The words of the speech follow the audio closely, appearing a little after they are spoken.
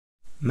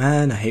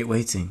Man, I hate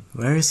waiting.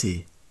 Where is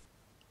he?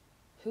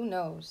 Who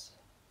knows?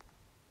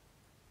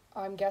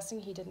 I'm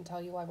guessing he didn't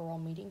tell you why we're all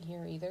meeting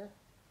here either?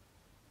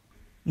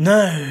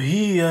 No,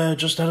 he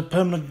just had a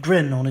permanent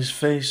grin on his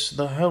face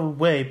the whole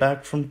way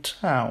back from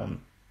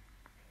town.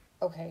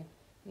 Okay,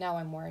 now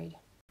I'm worried.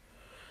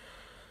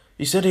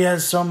 He said he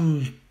has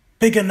some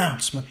big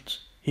announcement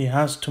he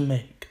has to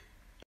make.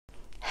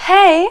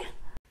 Hey!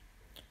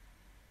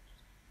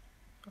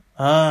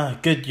 Ah,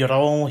 good, you're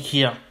all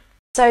here.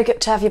 So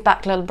good to have you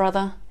back, little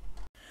brother.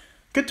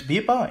 Good to be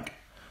back.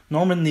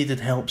 Norman needed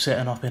help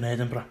setting up in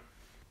Edinburgh.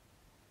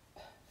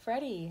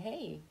 Freddie,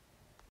 hey.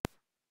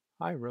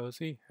 Hi,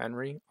 Rosie,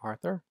 Henry,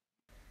 Arthur.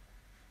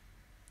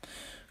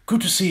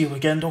 Good to see you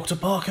again, Dr.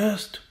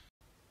 Parkhurst.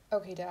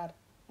 Okay, Dad.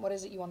 What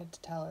is it you wanted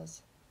to tell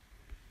us?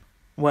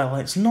 Well,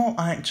 it's not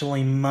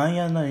actually my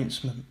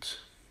announcement.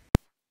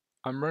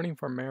 I'm running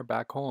for mayor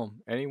back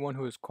home. Anyone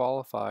who is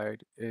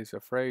qualified is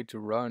afraid to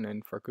run,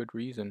 and for good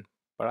reason.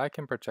 But I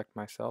can protect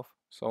myself,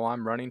 so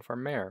I'm running for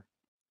mayor.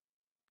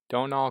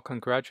 Don't all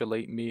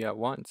congratulate me at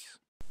once.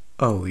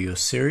 Oh, you're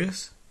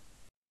serious?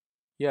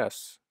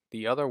 Yes,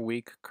 the other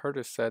week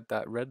Curtis said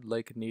that Red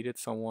Lake needed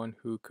someone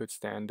who could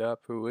stand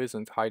up, who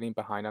isn't hiding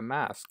behind a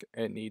mask.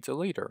 It needs a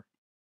leader.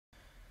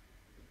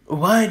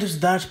 Why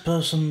does that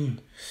person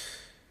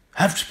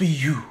have to be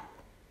you?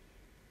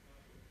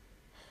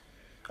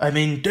 I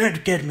mean,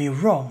 don't get me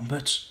wrong,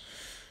 but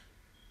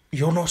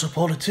you're not a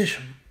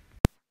politician.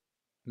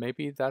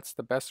 Maybe that's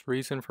the best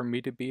reason for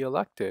me to be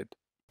elected.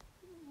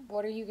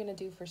 What are you gonna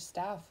do for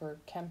staff or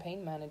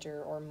campaign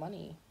manager or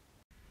money?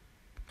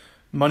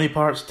 Money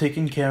part's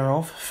taken care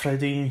of.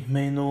 Freddie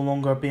may no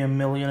longer be a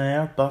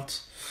millionaire,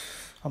 but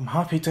I'm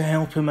happy to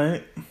help him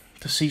out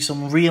to see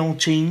some real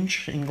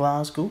change in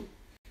Glasgow.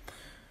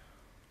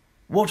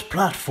 What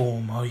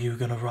platform are you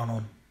going to run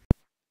on?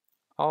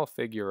 I'll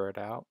figure it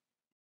out.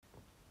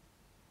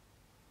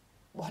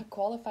 What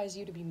qualifies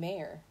you to be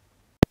mayor?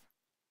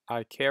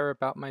 I care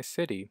about my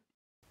city.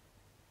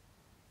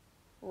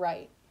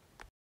 Right.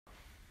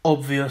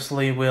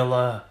 Obviously,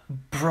 we'll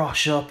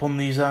brush up on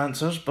these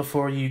answers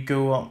before you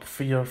go up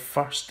for your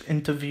first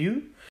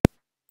interview.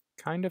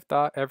 Kind of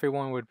thought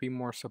everyone would be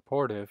more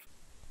supportive.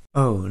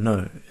 Oh,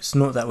 no. It's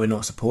not that we're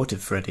not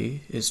supportive,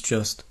 Freddie. It's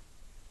just...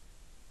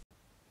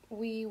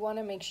 We want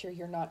to make sure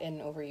you're not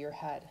in over your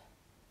head.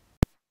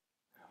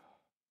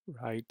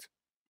 Right.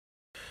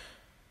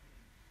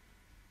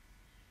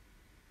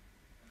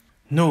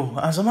 No,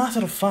 as a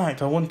matter of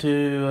fact, I want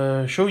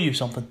to show you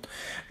something.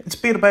 It's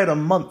been about a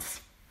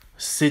month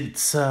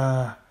since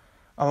I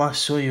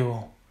last saw you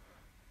all.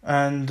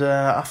 And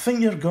I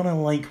think you're gonna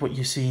like what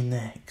you see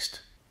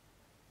next.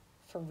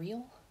 For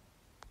real?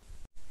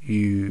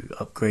 You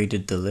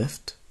upgraded the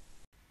lift?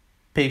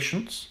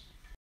 Patience.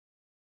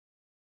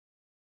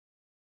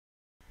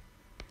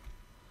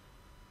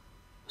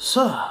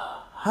 Sir,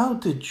 how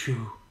did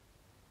you...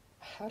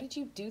 How did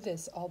you do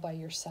this all by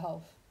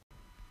yourself?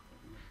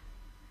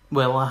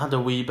 Well, I had a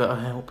wee bit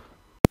of help.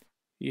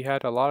 He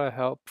had a lot of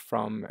help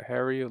from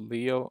Harry,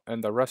 Leo,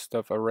 and the rest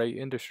of Array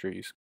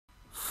Industries.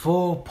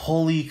 4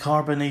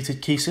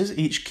 polycarbonated cases,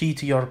 each key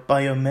to your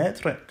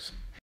biometrics.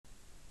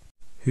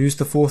 Who's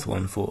the fourth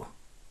one for?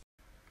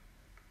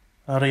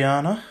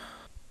 Ariana?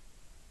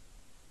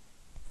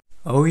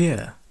 Oh,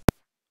 yeah.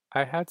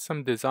 I had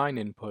some design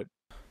input.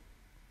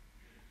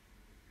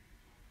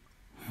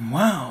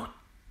 Wow,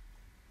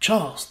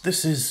 Charles,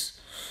 this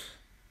is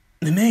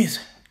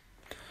amazing.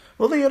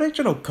 Well, the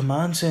original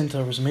command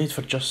centre was made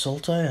for just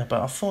Saltire,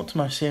 but I thought to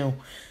myself,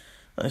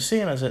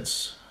 seeing as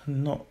it's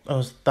not,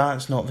 as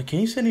that's not the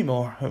case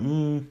anymore,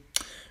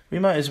 we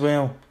might as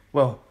well,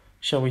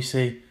 shall we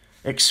say,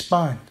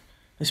 expand.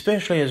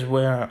 Especially as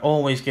we're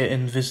always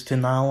getting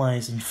visiting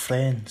allies and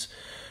friends,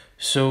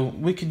 so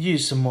we could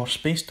use some more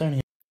space down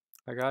here.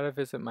 I gotta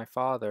visit my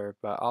father,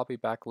 but I'll be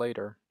back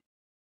later.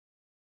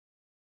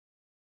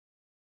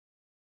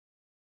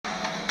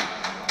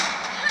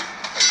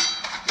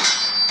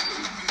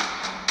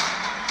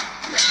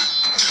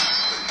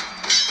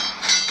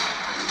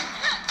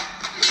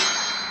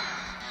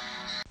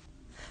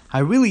 I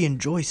really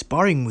enjoy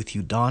sparring with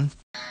you, Don.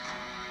 I'm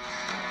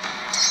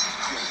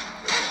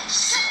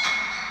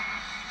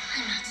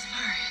not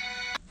sparring.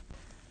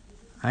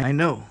 I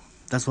know.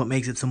 That's what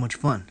makes it so much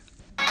fun.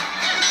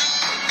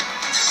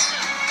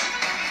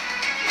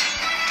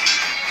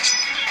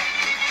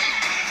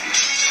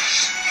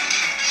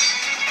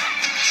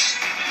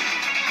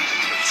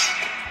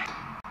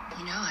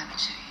 You know I would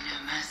show you no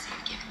mercy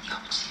if given the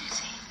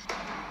opportunity.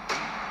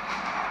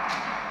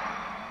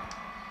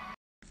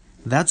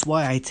 That's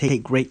why I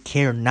take great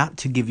care not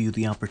to give you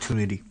the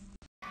opportunity.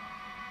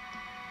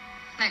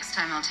 Next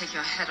time I'll take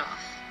your head off.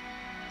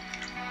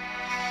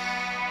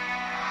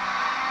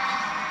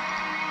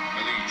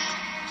 My liege,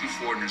 2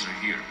 foreigners are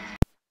here.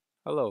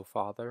 Hello,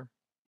 Father.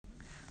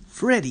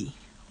 Freddie,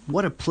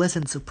 what a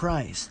pleasant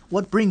surprise.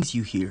 What brings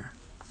you here?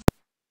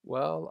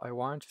 Well, I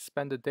wanted to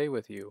spend a day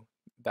with you.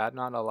 That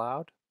not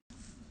allowed?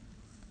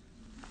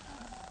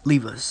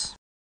 Leave us.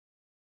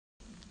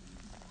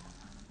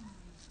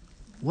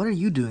 What are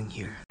you doing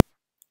here?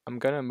 I'm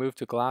gonna move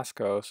to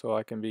Glasgow so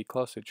I can be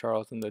close to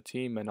Charles and the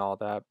team and all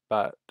that,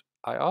 but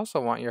I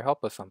also want your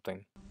help with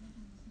something.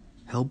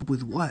 Help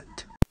with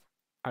what?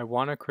 I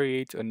want to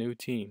create a new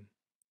team.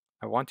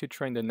 I want to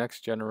train the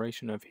next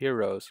generation of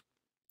heroes.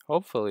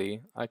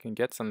 Hopefully, I can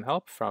get some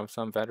help from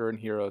some veteran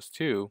heroes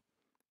too.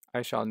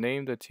 I shall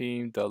name the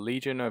team the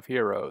Legion of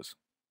Heroes.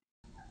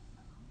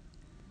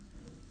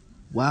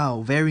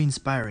 Wow, very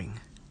inspiring.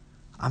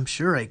 I'm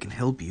sure I can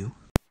help you.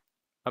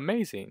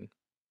 Amazing.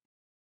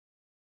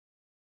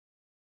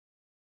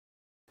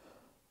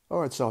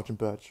 Alright, Sergeant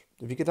Birch.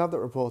 If you could have that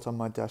report on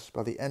my desk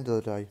by the end of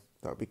the day,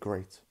 that would be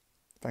great.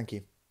 Thank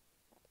you.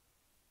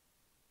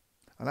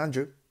 And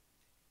Andrew,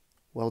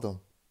 well done.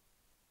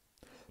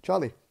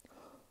 Charlie,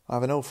 I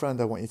have an old friend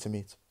I want you to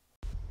meet.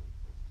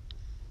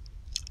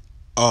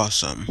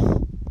 Awesome.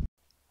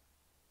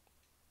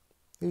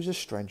 Who's this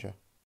stranger?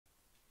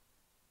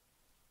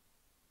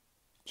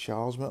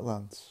 Charles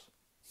McLance.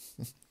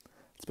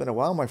 It's been a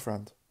while, my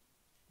friend.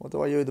 What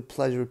do I owe the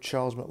pleasure of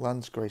Charles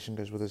McLance gracing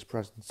us with his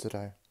presence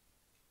today?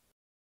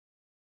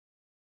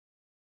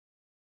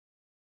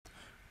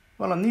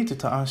 Well, I needed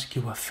to ask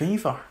you a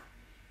favour.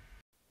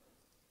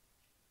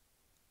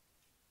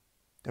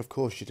 Of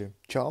course you do.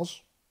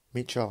 Charles?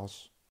 Meet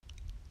Charles.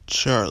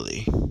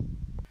 Charlie.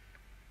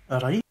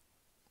 Alright.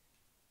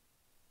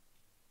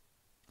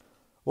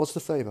 What's the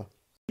favour?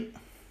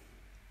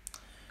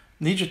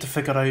 Need you to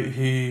figure out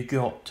who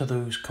got to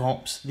those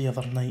cops the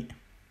other night.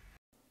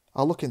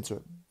 I'll look into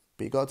it,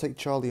 but you gotta take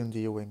Charlie under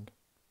your wing.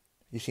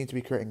 You seem to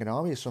be creating an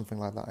army or something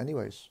like that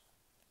anyways.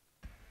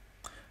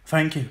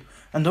 Thank you,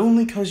 and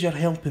only 'cause you're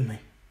helping me.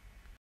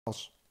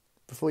 Charles,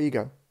 before you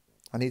go,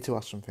 I need to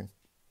ask something.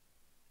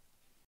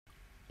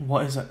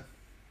 What is it?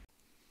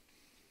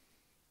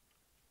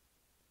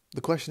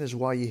 The question is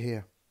why you're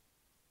here.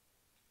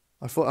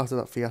 I thought after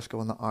that fiasco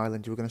on the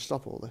island you were going to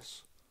stop all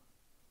this.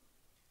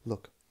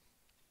 Look,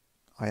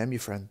 I am your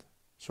friend,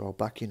 so I'll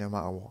back you no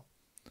matter what.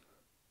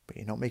 But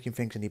you're not making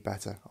things any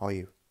better, are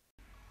you?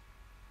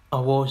 I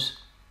was,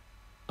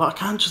 but I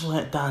can't just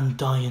let Dan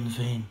die in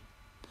vain.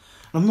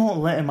 I'm not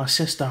letting my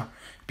sister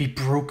be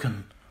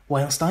broken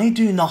whilst I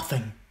do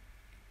nothing.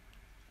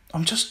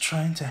 I'm just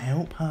trying to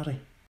help, Harry.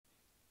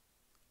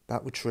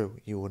 That were true,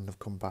 you wouldn't have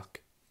come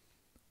back.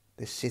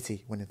 This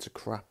city went into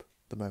crap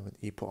the moment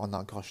you put on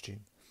that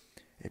costume.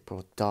 It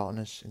brought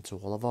darkness into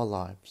all of our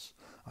lives,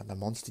 and the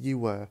monster you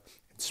were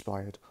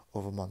inspired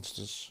other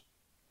monsters.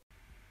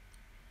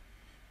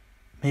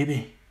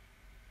 Maybe,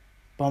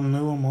 but I'm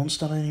no a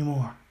monster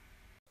anymore.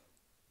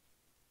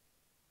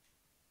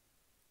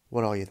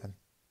 What are you then?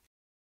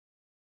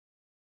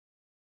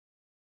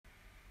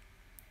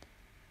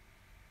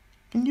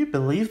 Can you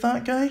believe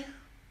that guy?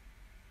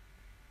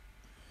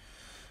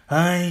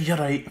 Aye, you're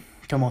right.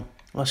 Come on,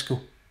 let's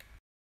go.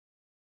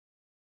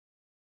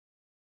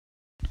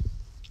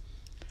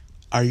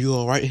 Are you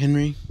alright,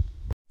 Henry?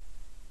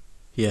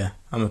 Yeah,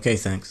 I'm okay,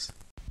 thanks.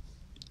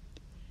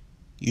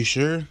 You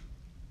sure?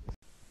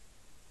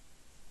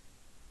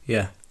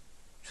 Yeah,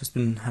 just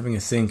been having a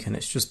think and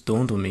it's just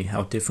dawned on me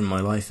how different my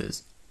life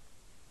is.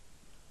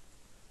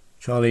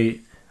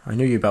 Charlie, I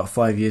knew you about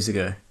 5 years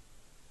ago,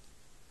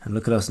 and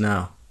look at us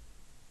now.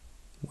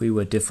 We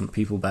were different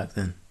people back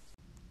then.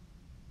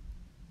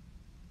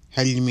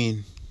 How do you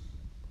mean?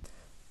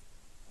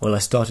 Well, I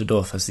started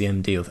off as the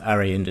MD of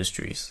Array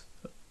Industries,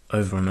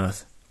 over on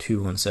Earth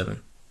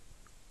 217.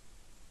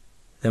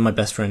 Then my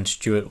best friend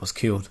Stuart was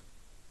killed.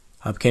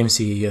 I became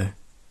CEO.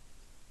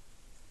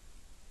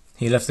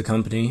 He left the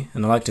company,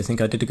 and I like to think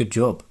I did a good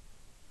job.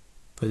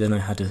 But then I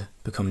had to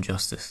become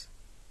Justice.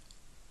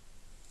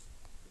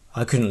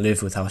 I couldn't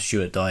live with how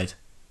Stuart died.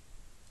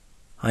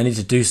 I needed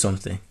to do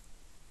something.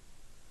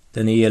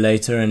 Then a year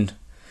later, and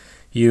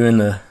you and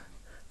the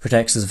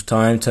Protectors of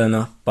Time turn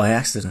up by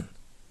accident,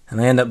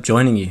 and I end up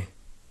joining you.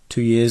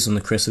 2 years on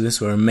the Chrysalis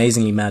were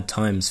amazingly mad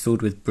times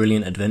filled with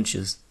brilliant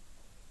adventures.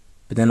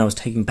 But then I was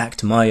taken back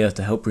to my Earth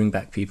to help bring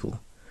back people.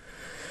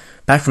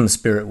 Back from the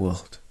spirit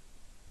world.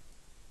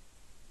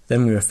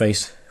 Then we were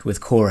faced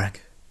with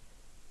Korak,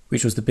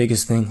 which was the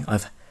biggest thing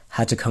I've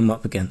had to come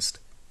up against,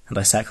 and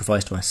I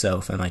sacrificed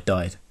myself and I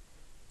died.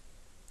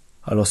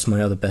 I lost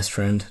my other best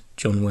friend,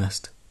 John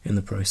West, in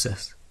the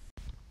process.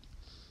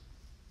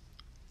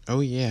 Oh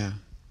yeah.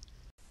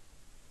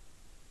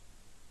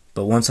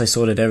 But once I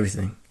sorted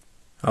everything,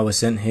 I was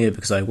sent here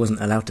because I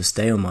wasn't allowed to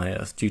stay on my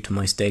Earth due to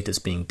my status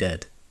being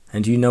dead.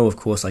 And you know, of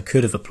course, I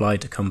could have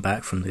applied to come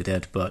back from the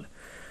dead, but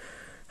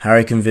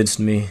Harry convinced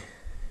me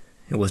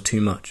it was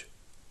too much.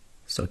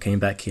 So I came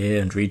back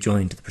here and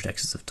rejoined the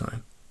Protectors of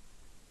Time.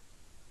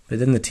 But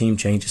then the team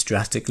changes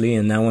drastically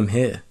and now I'm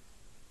here.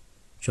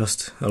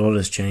 Just a lot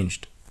has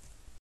changed.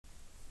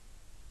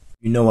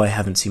 You know I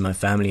haven't seen my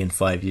family in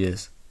 5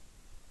 years.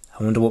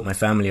 I wonder what my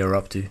family are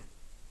up to.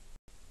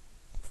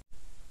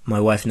 My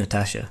wife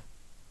Natasha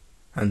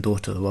and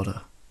daughter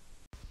Lotta.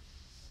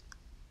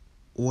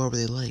 What were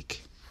they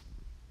like?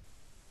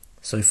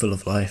 So full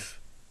of life.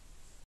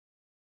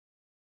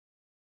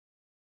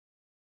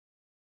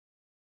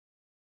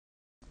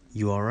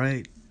 You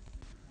alright?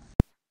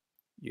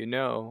 You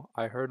know,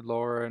 I heard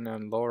Lauren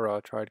and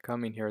Laura tried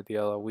coming here the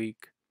other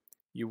week.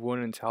 You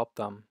wouldn't help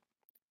them.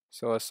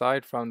 So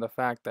aside from the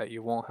fact that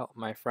you won't help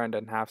my friend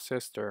and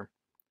half-sister,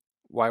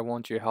 why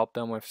won't you help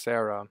them with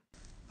Sarah?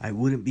 I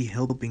wouldn't be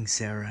helping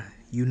Sarah.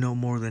 You know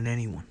more than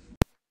anyone.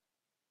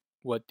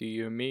 What do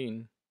you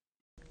mean?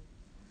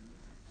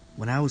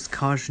 When I was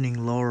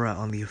cautioning Laura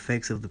on the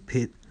effects of the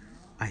pit,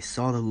 I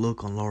saw the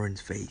look on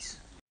Lauren's face.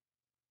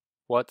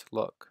 What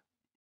look?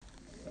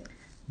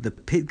 The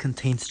pit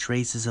contains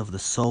traces of the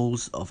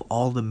souls of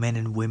all the men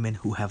and women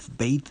who have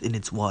bathed in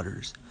its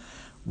waters.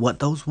 What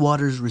those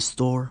waters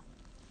restore,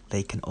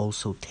 they can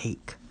also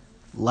take.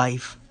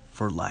 Life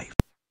for life.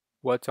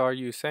 What are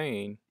you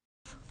saying?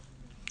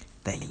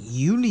 That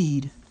you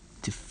need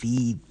to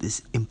feed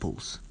this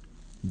impulse.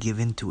 Give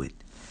into it.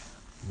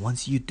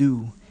 Once you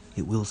do,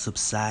 it will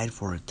subside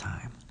for a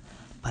time.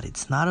 But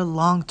it's not a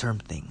long-term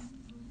thing.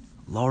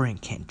 Lauren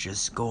can't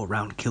just go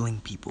around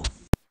killing people.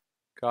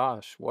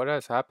 Gosh, what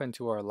has happened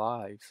to our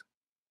lives?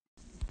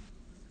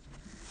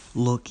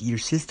 Look, your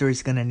sister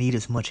is gonna need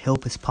as much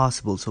help as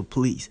possible, so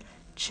please,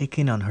 check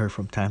in on her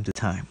from time to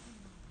time.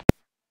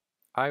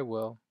 I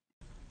will.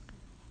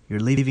 You're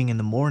leaving in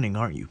the morning,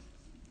 aren't you?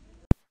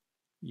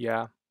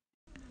 Yeah.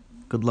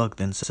 Good luck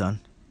then,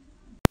 son.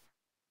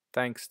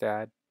 Thanks,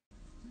 Dad.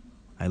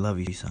 I love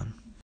you, son.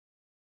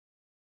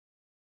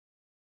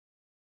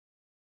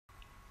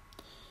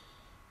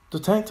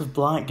 Detective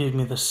Black gave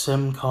me the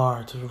SIM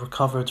card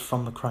recovered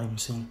from the crime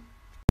scene.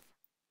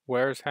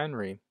 Where's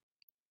Henry?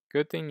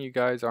 Good thing you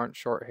guys aren't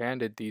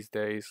short-handed these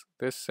days.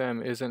 This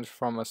SIM isn't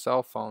from a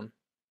cell phone.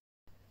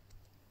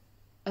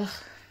 Ugh.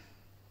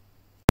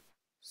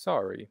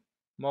 Sorry.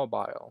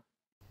 Mobile.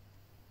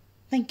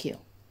 Thank you.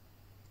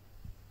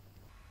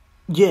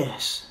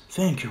 Yes,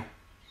 thank you.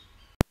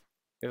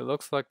 It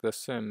looks like the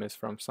SIM is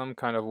from some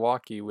kind of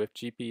walkie with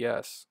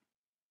GPS.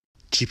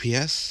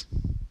 GPS?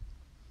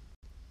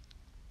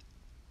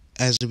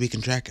 As we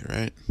can track it,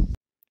 right?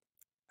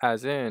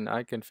 As in,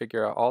 I can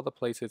figure out all the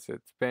places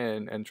it's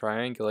been and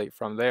triangulate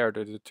from there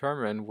to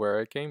determine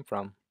where it came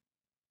from.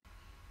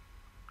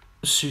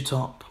 Suit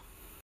up.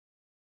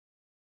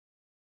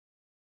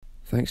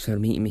 Thanks for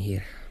meeting me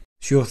here.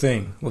 Sure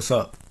thing. What's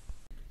up?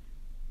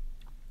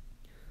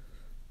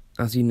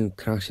 As you know,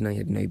 Crash and I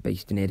are now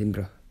based in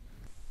Edinburgh.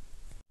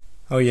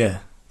 Oh yeah,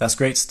 that's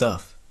great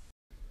stuff.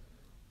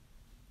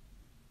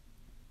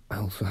 I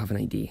also have an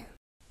idea.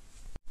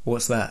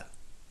 What's that?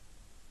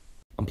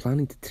 I'm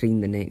planning to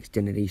train the next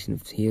generation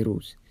of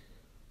heroes.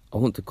 I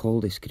want to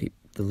call this group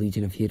the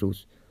Legion of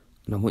Heroes,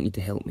 and I want you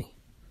to help me.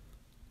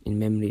 In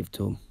memory of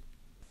Tom.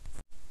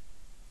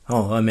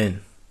 Oh, I'm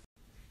in.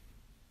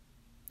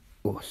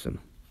 Awesome.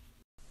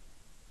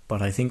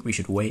 But I think we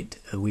should wait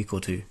a week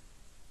or two.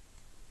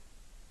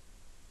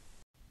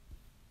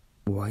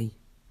 Why?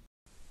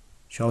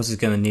 Charles is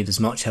going to need as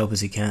much help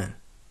as he can.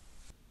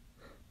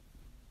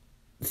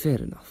 Fair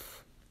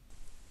enough.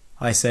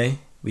 I say,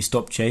 we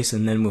stop Chase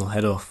and then we'll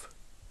head off.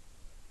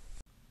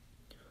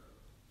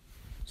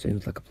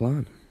 Sounds like a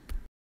plan.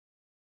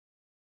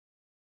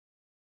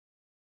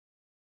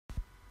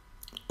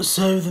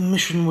 So the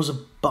mission was a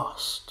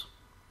bust.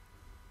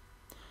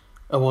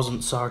 It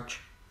wasn't,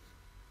 Sarge.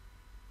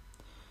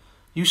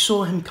 You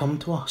saw him come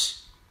to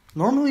us.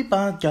 Normally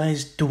bad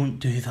guys don't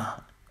do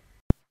that.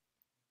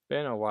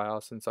 Been a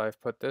while since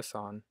I've put this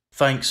on.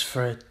 Thanks,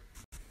 Fred.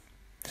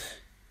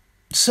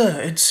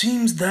 Sir, it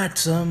seems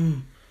that,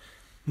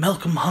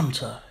 Malcolm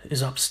Hunter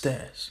is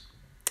upstairs.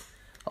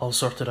 I'll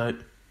sort it out.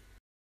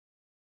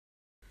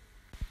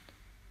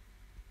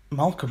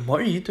 Malcolm, what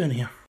are you doing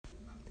here?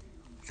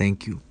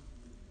 Thank you.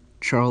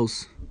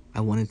 Charles,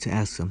 I wanted to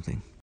ask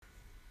something.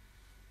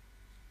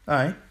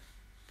 Aye.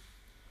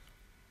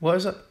 What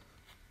is it?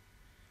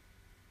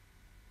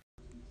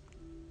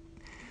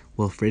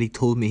 Well, Freddie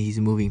told me he's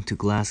moving to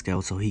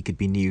Glasgow so he could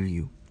be near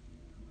you.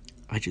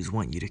 I just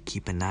want you to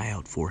keep an eye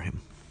out for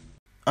him.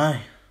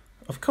 Aye,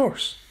 of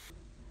course.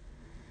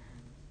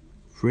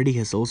 Freddie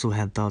has also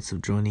had thoughts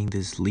of joining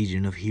this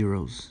Legion of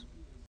Heroes.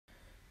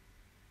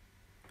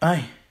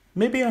 Aye,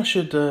 maybe I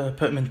should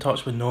put him in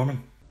touch with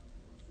Norman.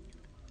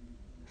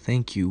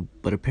 Thank you,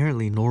 but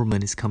apparently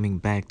Norman is coming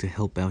back to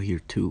help out here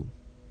too.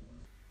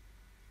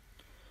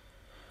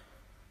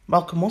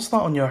 Malcolm, what's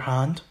that on your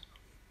hand?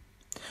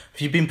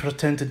 Have you been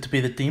pretending to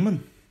be the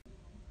demon?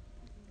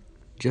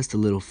 Just a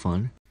little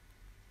fun.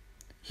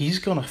 He's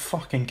gonna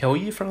fucking kill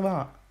you for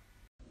that.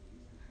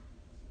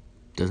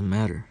 Doesn't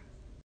matter.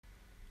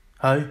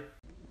 How?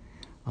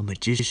 A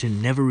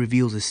magician never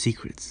reveals his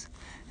secrets.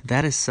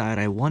 That aside,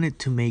 I wanted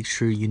to make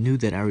sure you knew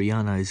that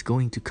Ariana is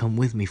going to come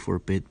with me for a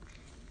bit,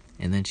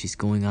 and then she's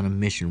going on a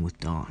mission with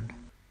Dawn.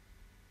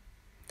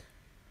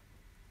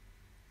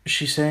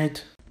 She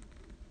said...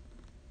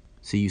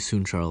 See you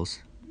soon, Charles.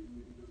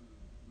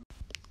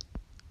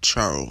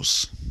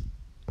 Charles.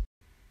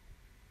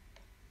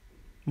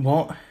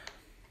 What?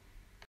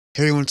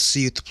 Harry wants to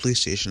see you at the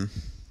police station.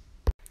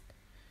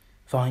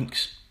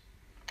 Thanks.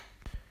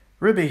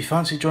 Ruby,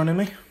 fancy joining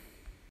me?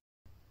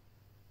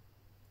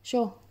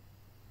 Sure.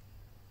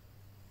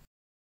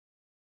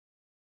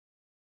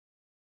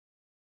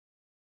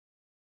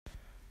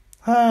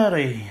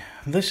 Harry,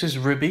 this is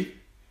Ruby.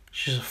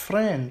 She's a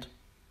friend.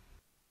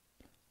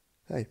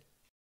 Hey.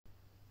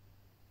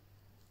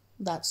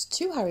 That's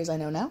 2 Harrys I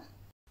know now.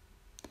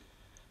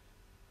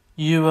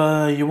 You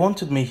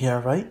wanted me here,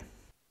 right?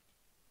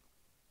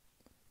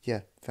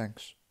 Yeah,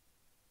 thanks.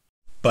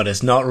 But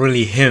it's not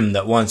really him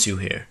that wants you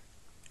here.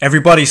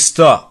 Everybody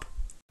stop!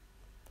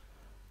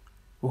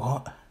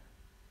 What?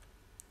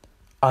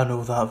 I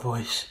know that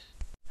voice.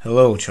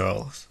 Hello,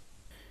 Charles.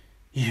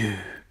 You're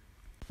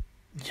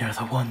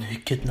the one who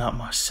kidnapped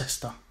my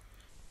sister.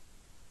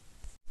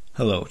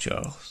 Hello,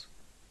 Charles.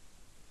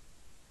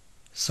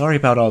 Sorry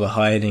about all the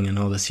hiding and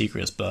all the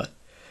secrets, but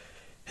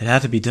it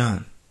had to be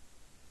done.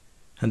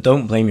 And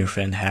don't blame your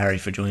friend Harry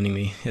for joining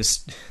me.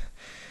 Let's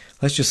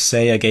just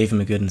say I gave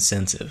him a good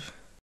incentive.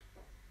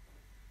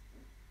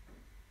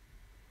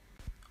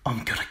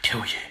 I'm gonna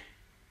kill you.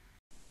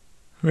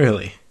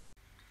 Really?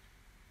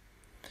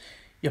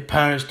 Your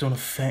powers don't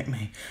affect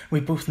me. We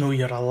both know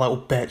you're a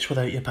little bitch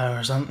without your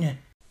powers, aren't you?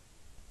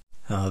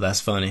 Oh,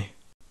 that's funny.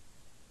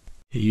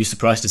 Are you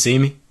surprised to see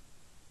me?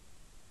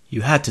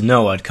 You had to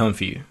know I'd come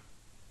for you.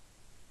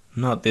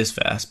 Not this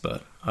fast,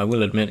 but I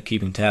will admit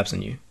keeping tabs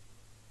on you.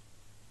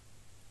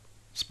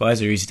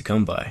 Spies are easy to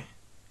come by.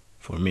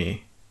 For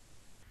me.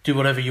 Do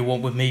whatever you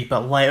want with me,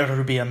 but let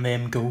Ruby and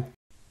them go.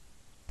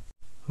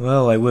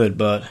 Well, I would,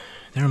 but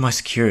they're my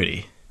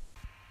security.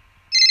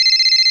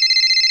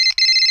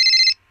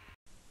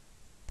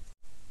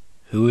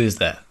 Who is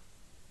that?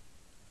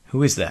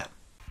 Who is that?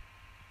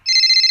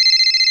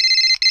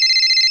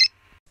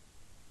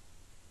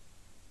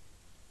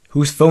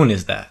 Whose phone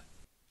is that?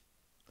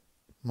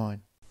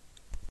 Mine.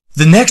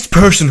 The next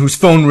person whose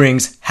phone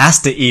rings has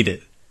to eat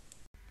it.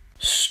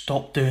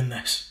 Stop doing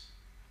this.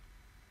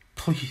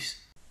 Please.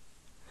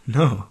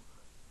 No.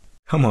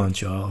 Come on,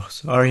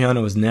 Charles.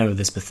 Ariana was never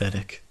this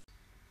pathetic.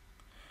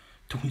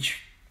 Don't you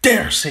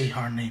dare say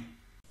her name.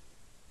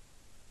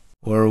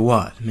 Or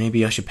what?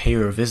 Maybe I should pay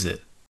her a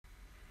visit.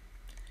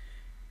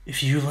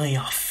 If you lay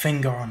a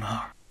finger on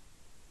her...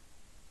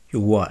 You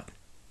what?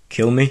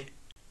 Kill me?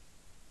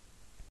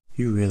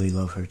 You really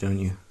love her, don't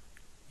you?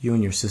 You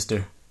and your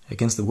sister.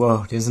 Against the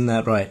world, isn't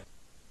that right?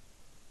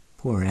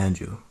 Poor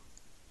Andrew.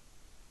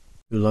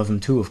 You love him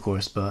too, of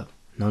course, but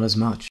not as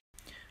much.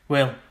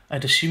 Well,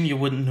 I'd assume you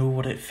wouldn't know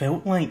what it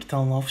felt like to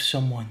love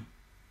someone.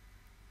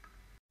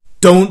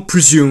 Don't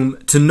presume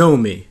to know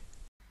me.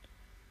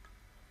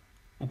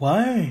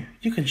 Wow,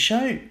 you can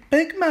shout.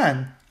 Big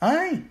man,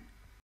 aye.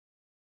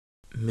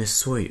 Miss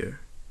Sawyer,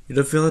 you're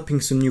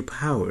developing some new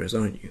powers,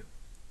 aren't you?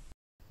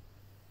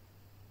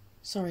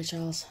 Sorry,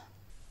 Charles.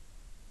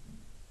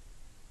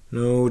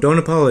 No, don't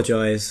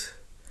apologize.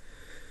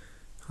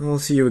 I'll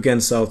see you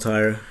again,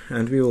 Saltire,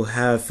 and we will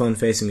have fun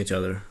facing each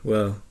other.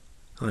 Well,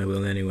 I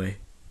will anyway.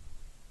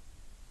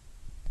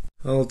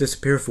 I'll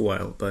disappear for a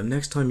while, but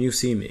next time you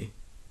see me,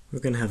 we're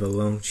gonna have a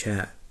long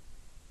chat.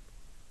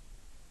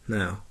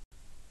 Now,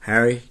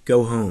 Harry,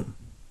 go home.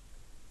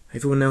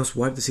 Everyone else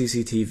wipe the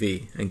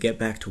CCTV and get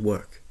back to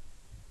work.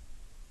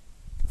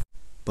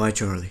 Bye,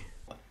 Charlie.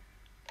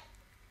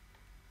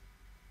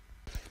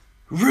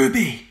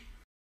 Ruby!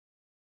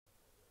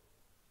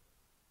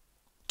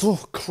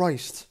 Oh,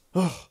 Christ.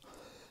 Ugh.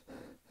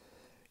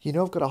 You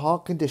know I've got a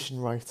heart condition,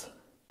 right?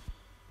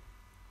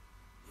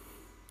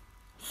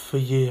 For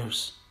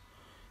years,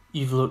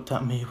 you've looked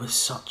at me with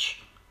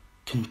such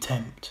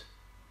contempt,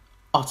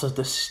 utter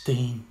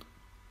disdain.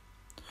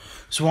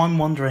 So I'm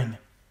wondering,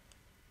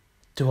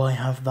 do I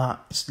have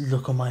that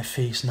look on my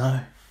face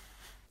now?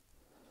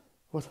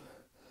 What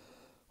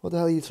the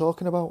hell are you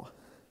talking about?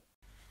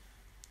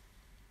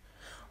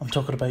 I'm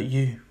talking about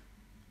you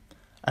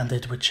and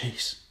Edward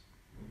Chase.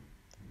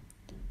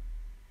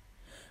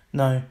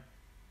 Now,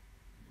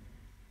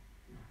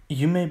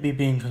 you may be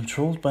being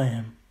controlled by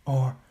him,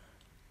 or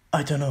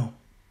I don't know.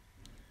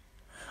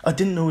 I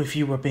didn't know if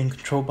you were being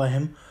controlled by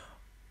him,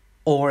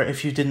 or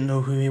if you didn't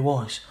know who he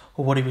was,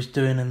 or what he was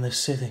doing in this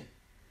city.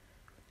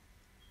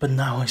 But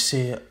now I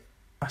see it.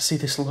 I see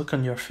this look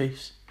on your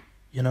face,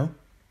 you know?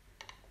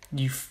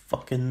 You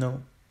fucking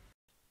know.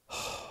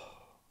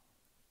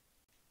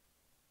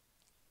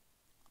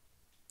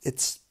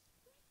 It's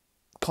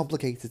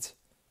complicated.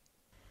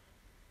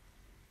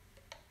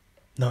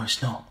 No,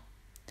 it's not.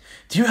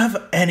 Do you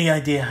have any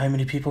idea how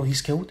many people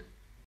he's killed?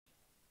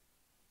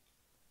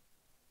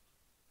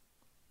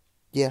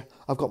 Yeah,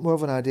 I've got more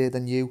of an idea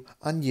than you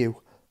and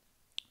you.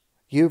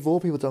 You of all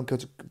people don't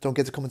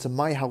get to come into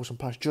my house and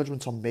pass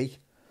judgment on me.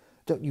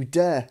 Don't you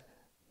dare.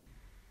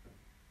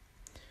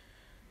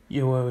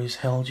 You always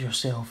held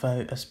yourself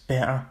out as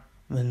better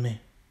than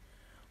me,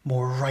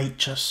 more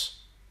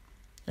righteous,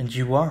 and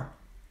you were,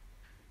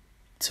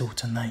 till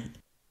tonight.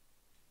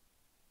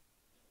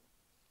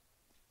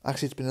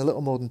 Actually, it's been a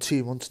little more than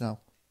 2 months now.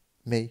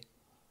 Me.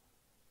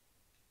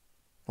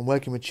 I'm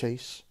working with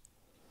Chase.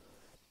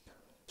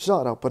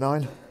 Started out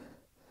benign.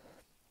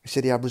 He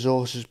said he had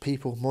resources,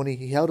 people, money.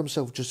 He held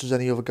himself just as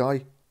any other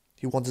guy.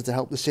 He wanted to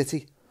help the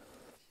city.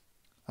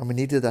 And we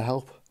needed the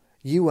help.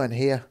 You weren't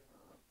here.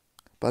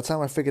 By the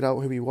time I figured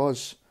out who he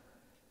was,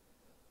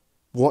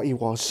 what he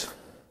was,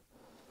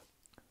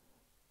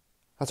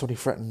 That's only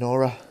threatened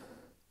Nora.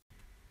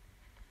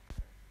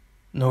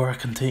 Nora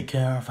can take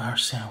care of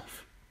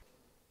herself.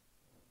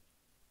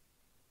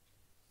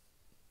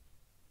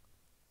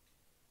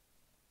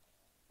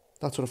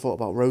 That's what I thought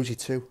about Rosie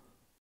too.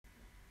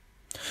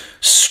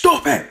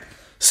 Stop it!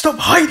 Stop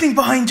hiding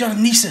behind your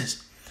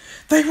nieces!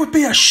 They would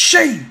be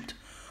ashamed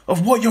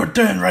of what you're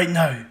doing right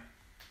now.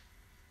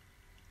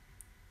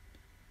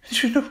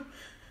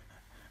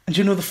 And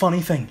you know the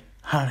funny thing,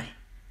 Harry?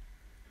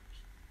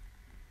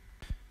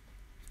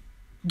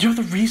 You're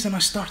the reason I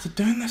started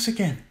doing this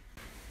again.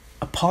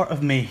 A part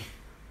of me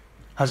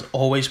has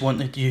always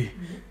wanted you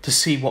to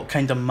see what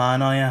kind of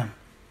man I am.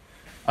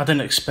 I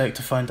didn't expect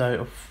to find out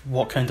of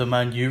what kind of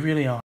man you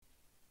really are.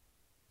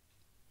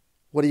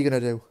 What are you going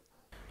to do?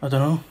 I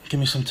don't know. Give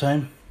me some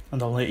time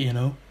and I'll let you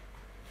know.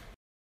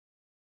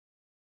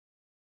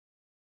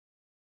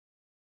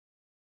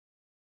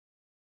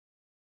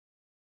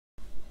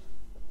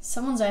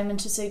 Someone's aiming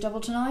to see double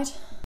tonight.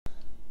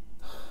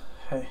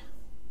 Hey.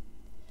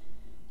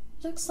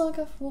 Looks like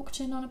I've walked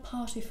in on a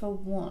party for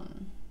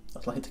one.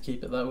 I'd like to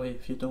keep it that way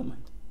if you don't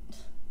mind.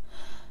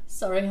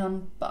 Sorry,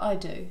 hon, but I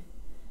do.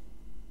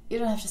 You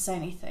don't have to say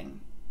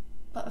anything.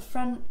 But a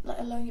friend, let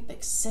alone your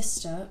big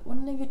sister,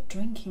 wouldn't leave you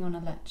drinking on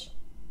a ledge.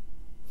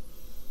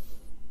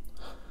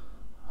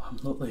 I'm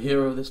not the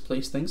hero this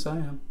place thinks I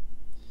am.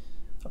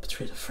 I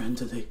betrayed a friend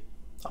today.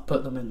 I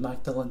put them in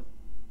Magdalene.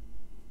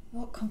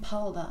 What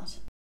compelled that?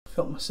 I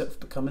felt myself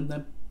becoming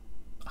them.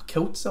 I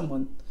killed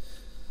someone.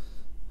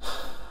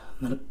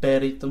 And then I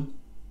buried them.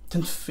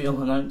 Didn't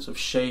feel an ounce of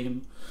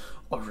shame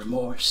or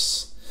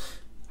remorse.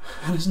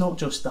 And it's not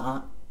just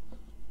that.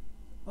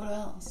 What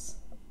else?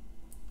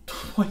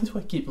 Why do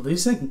I keep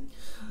losing?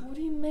 What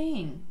do you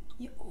mean?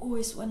 You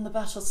always win the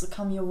battles that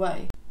come your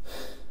way.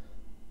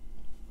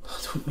 I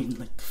don't mean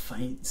like the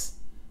fights.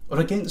 Or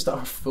against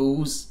our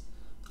foes.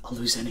 I'll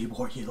lose any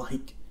war you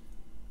like.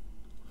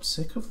 I'm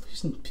sick of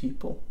losing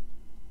people.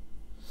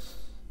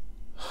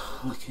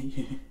 Look at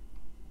you.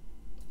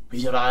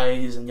 With your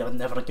eyes and you're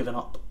never giving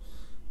up.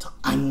 To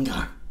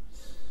anger.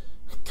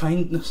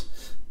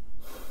 Kindness.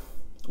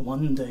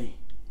 One day,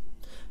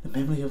 the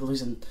memory of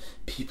losing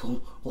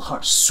people will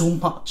hurt so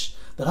much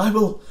that I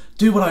will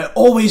do what I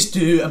always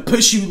do and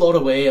push you lot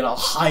away, and I'll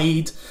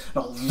hide and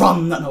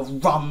I'll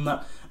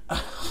run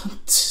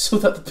so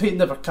that the pain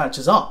never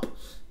catches up.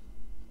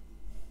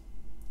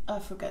 I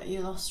forget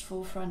you lost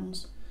 4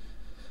 friends.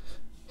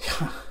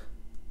 Yeah.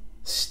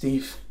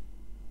 Steve,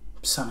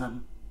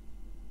 Sam,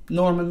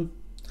 Norman,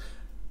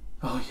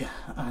 oh yeah,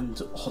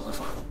 and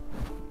Oliver.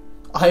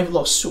 I've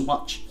lost so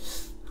much.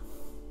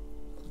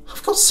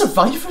 I've got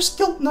survivor's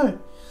guilt now.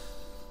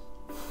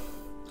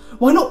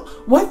 Why not?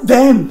 Why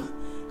them?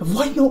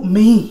 Why not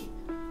me?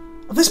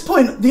 At this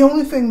point, the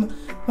only thing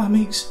that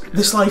makes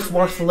this life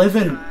worth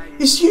living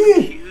is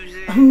you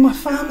and my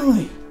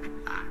family.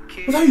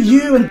 Without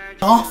you and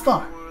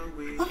Arthur,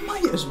 I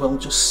might as well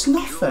just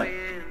snuff it.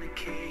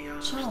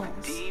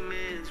 Charles.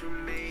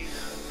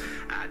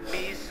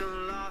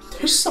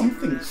 There's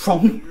something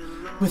wrong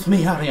with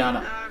me,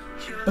 Ariana.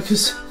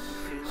 Because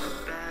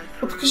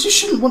you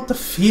shouldn't want to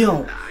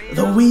feel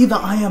the way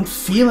that I am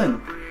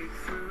feeling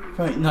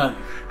right now.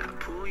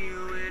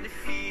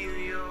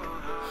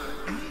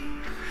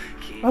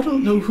 I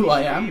don't know who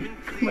I am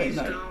right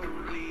now.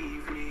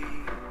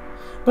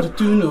 But I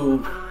do know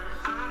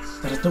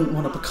that I don't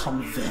want to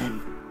become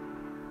them.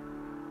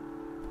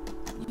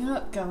 You're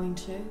not going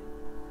to.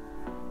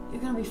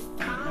 You're going to be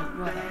fine, little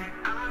brother.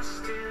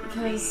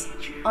 Because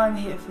I'm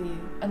here for you,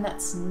 and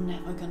that's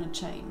never going to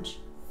change.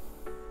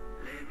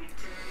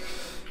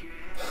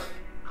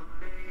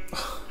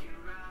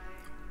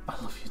 I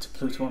love you to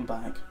Pluto and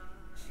back.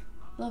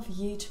 Love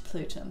you to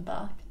Pluto and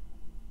back.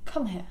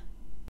 Come here.